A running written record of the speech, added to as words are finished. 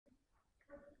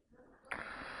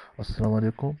Assalamu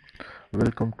alaikum.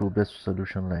 Welcome to Best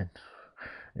Solution Line.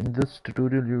 In this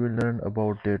tutorial, you will learn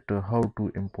about how to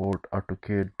import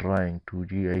AutoCAD drawing to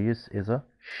GIS as a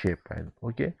shapefile.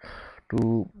 Okay,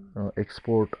 to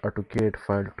export AutoCAD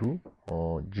file to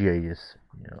GIS.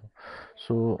 Yeah.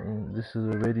 So this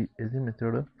is a very easy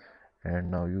method,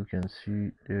 and now you can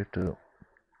see that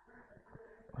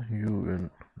you will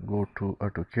go to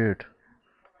AutoCAD.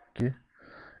 Okay,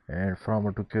 and from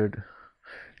AutoCAD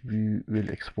we will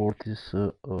export this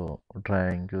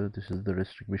triangle. This is the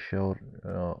district Bishar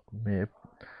map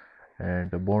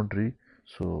and boundary,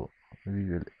 so we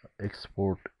will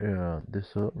export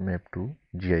this map to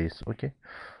GIS. Okay,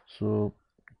 so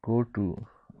go to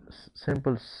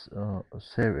simple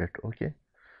save it. Okay,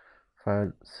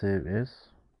 file save as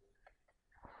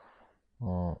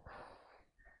uh,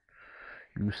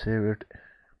 you save it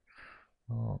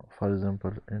for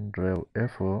example in drive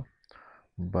F4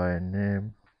 by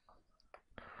name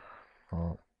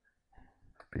uh,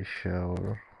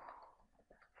 Peshawar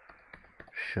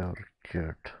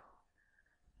shortcut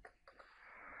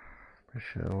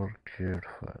shortcut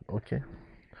file. Okay,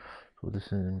 so this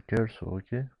is in CAD, so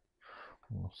okay,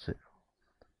 save.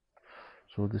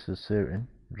 So this is save in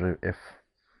drive F.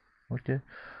 Okay,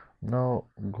 now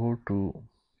go to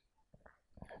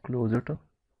close it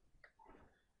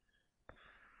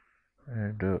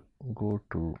and go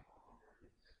to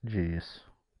GIS.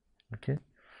 Okay,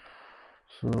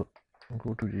 so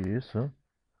go to GIS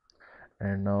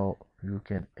and now you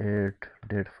can add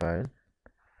that file.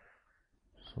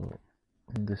 So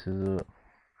this is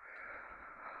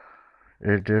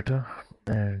add data,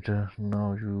 and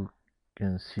now you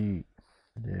can see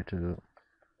that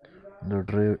the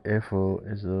drive F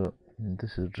is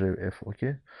this is drive F.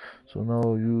 Okay, so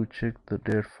now you check the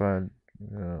data file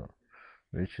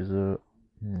which is a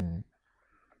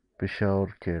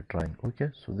Peshawar CAD drawing.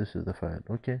 Okay, so this is the file.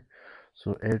 Okay,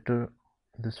 so enter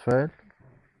this file,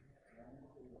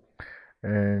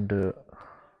 and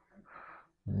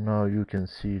now you can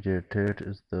see that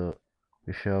is the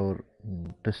Peshawar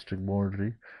district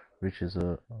boundary, which is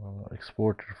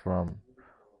exported from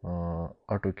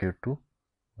AutoCAD to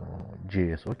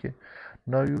GIS. Okay,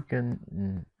 now you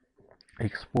can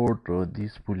export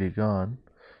these polygon.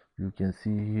 You can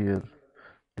see here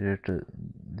that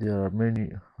there are many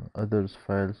others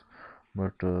files,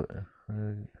 but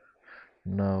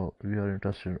now we are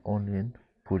interested only in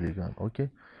polygon. Okay,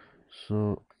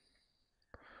 so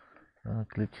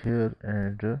click here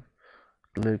and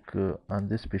click on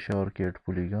this Peshawar CAD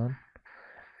polygon,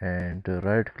 and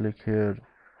right click here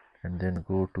and then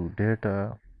go to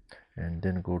data and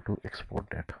then go to export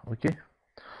data. Okay,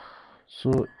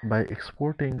 so by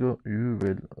exporting you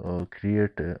will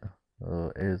create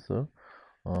as a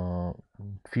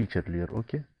feature layer.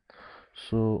 Okay,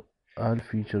 so all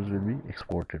features will be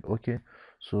exported. Okay,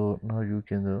 so now you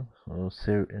can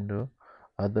save in the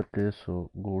other place.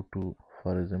 So go to,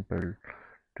 for example,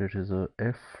 that is a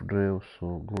F drive,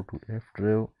 so go to F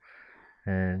drive,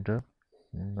 and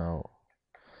now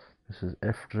this is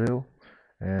F drive,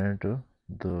 and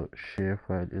the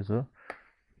shapefile is a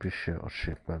Peshawar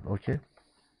shapefile. Okay,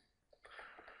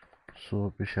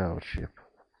 so Peshawar shape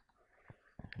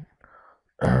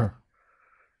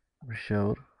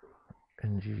Peshawar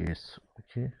NGS.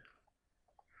 Okay,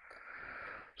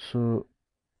 so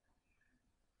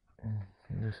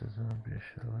this is a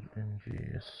Peshawar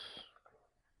NGS.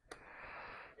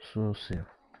 So save.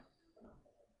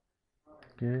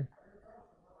 Okay,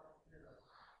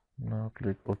 now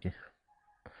click OK.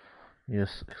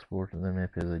 Yes, export the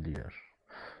map as a layer.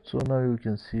 So now you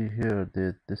can see here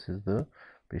that this is the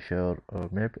Peshawar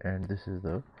map, and this is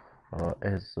the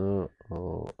as a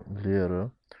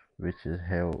layer which is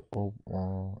have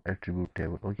attribute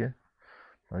table. Okay,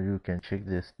 now you can check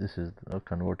this. This is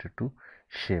converted to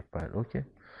shapefile. Okay,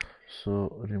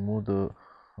 so remove the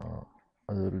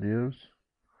other layers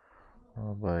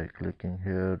by clicking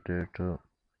here that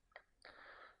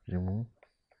remove.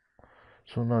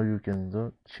 So now you can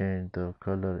change the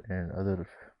color and other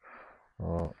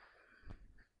uh,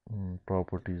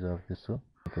 properties of this. So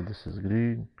this is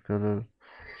green color,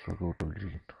 so go to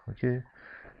green. Okay,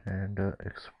 and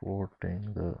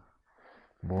exporting the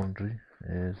boundary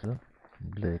as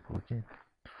black. Okay,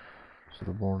 so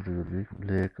the boundary will be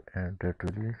black, and that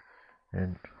will be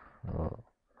in uh,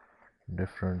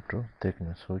 different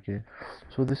thickness. Okay,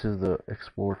 so this is the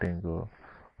exporting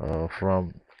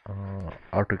from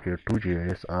AutoCAD to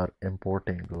GIS, or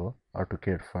importing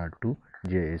AutoCAD file to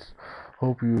GIS.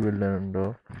 Hope you will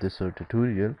learn this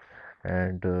tutorial,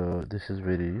 and this is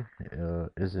very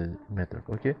easy method.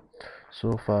 Okay,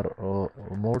 so for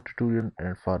more tutorial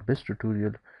and for best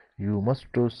tutorial, you must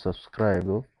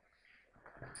subscribe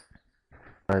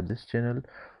subscribe this channel,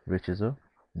 which is a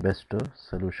best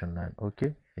solution land.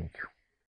 Okay, thank you.